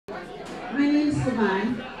of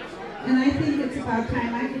mine, and I think it's about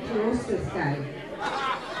time I get to roast this guy.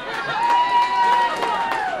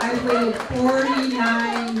 I've waited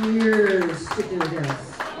 49 years to do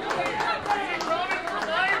this.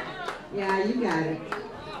 Yeah, you got it.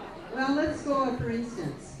 Well, let's go for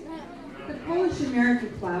instance. The Polish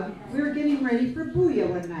American Club, we were getting ready for Booyah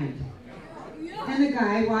one night. And a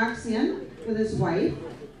guy walks in with his wife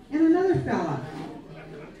and another fella.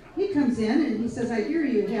 He comes in and he says, I hear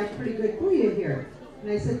you have pretty good Booyah here.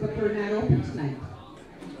 And I said, but we're not open tonight.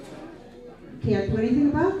 Can't do anything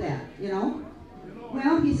about that, you know.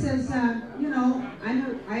 Well, he says, you know,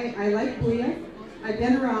 I like Booyah. I've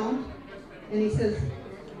been around. And he says,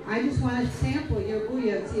 I just want to sample your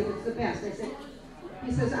Booyah and see if it's the best. I said,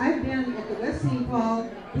 he says, I've been at the West St. Paul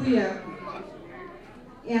Booyah,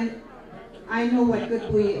 and I know what good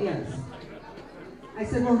Booyah is. I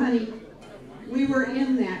said, well, honey, we were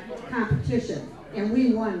in that competition, and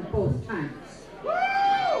we won both times.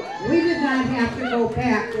 We did not have to go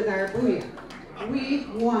back with our Booyah. We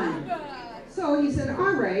won. So he said,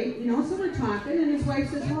 all right, you know, so we're talking, and his wife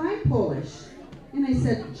says, well, I'm Polish. And I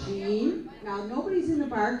said, Jean, now nobody's in the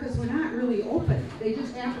bar because we're not really open. They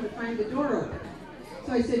just happen to find the door open.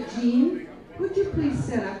 So I said, Jean, would you please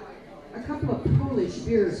set up a couple of Polish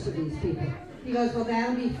beers for these people? He goes, well,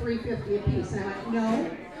 that'll be $3.50 a piece. And I went, no,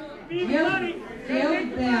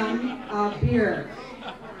 give them a beer.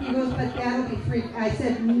 He goes, but that'll be free. I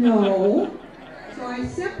said, no. So I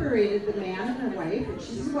separated the man and the wife, and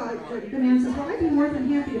she says, well, the man says, well, I'd be more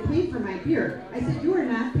than happy to pay for my beer. I said, you are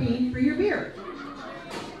not paying for your beer.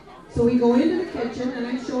 So we go into the kitchen, and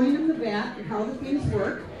I'm showing him the vat and how the things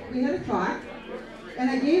work. We had a talk, and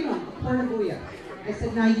I gave him a quart of Booyah. I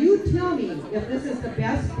said, now you tell me if this is the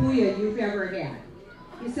best Booyah you've ever had.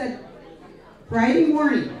 He said, Friday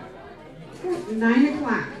morning, 9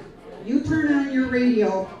 o'clock, you turn on your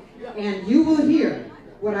radio, and you will hear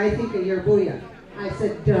what I think of your Booyah. I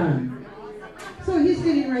said, done. So he's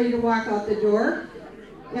getting ready to walk out the door,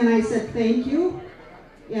 and I said, thank you.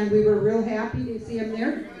 And we were real happy to see him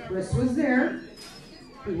there. Chris was there.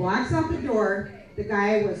 He walks out the door. The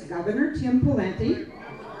guy was Governor Tim Pawlenty,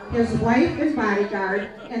 his wife and bodyguard,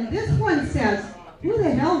 and this one says, who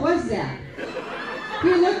the hell was that?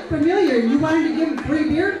 He looked familiar. You wanted to give him free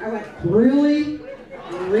beer? I went, really?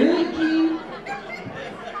 Really, Gene?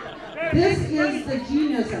 This is the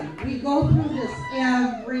Geneism. We go through this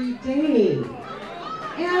every day.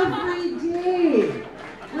 Every day.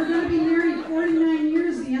 We're going to be married 49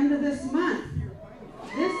 years the end of this month.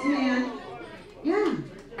 This man, yeah,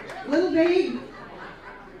 little babe.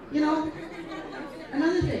 You know,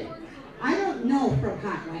 another thing, I don't know from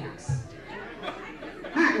hot wax.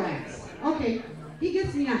 Hot wax. Okay, he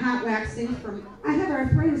gets me a hot wax thing from, I have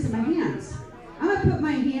arthritis in my hands. I'm going to put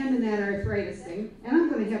my hand in that arthritis thing, and I'm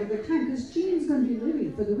going to have a good time, because Jean's going to be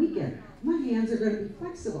leaving for the weekend. My hands are going to be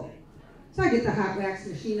flexible. So I get the hot wax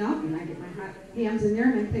machine out, and I get my hot hands in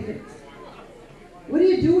there, and I'm thinking, what do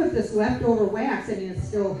you do with this leftover wax? I mean, it's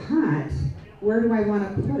still hot. Where do I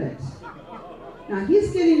want to put it? Now,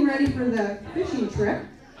 he's getting ready for the fishing trip,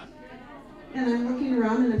 and I'm looking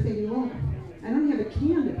around, and I'm thinking, well, I don't have a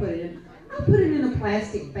can to put it in. I'll put it in a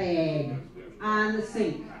plastic bag on the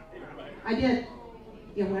sink. I did.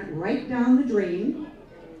 It went right down the drain,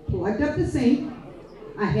 plugged up the sink.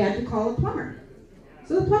 I had to call a plumber.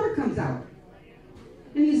 So the plumber comes out,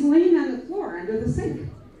 and he's laying on the floor under the sink.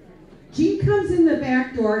 Gene comes in the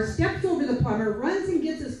back door, steps over the plumber, runs and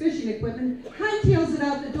gets his fishing equipment, hightails it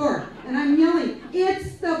out the door, and I'm yelling,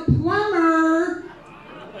 it's the plumber!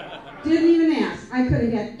 Didn't even ask. I could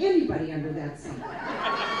have had anybody under that sink.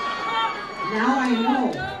 Now I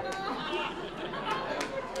know.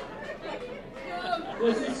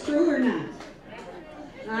 Was this true or not?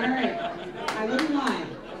 All right. I wouldn't lie.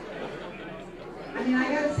 I mean,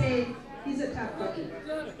 I gotta say, he's a tough cookie.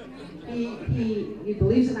 He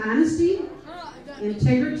believes in honesty,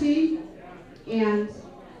 integrity, and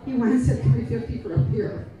he wants it $3.50 for a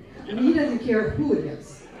beer. And he doesn't care who it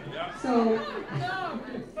is. So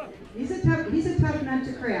he's a tough nut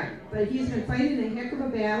to crack. But he's been fighting a heck of a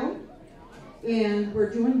battle, and we're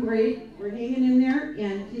doing great. We're hanging in there,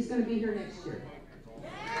 and he's going to be here next year.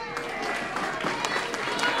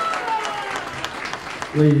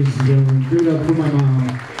 Ladies and gentlemen, give it up for my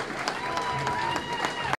mom.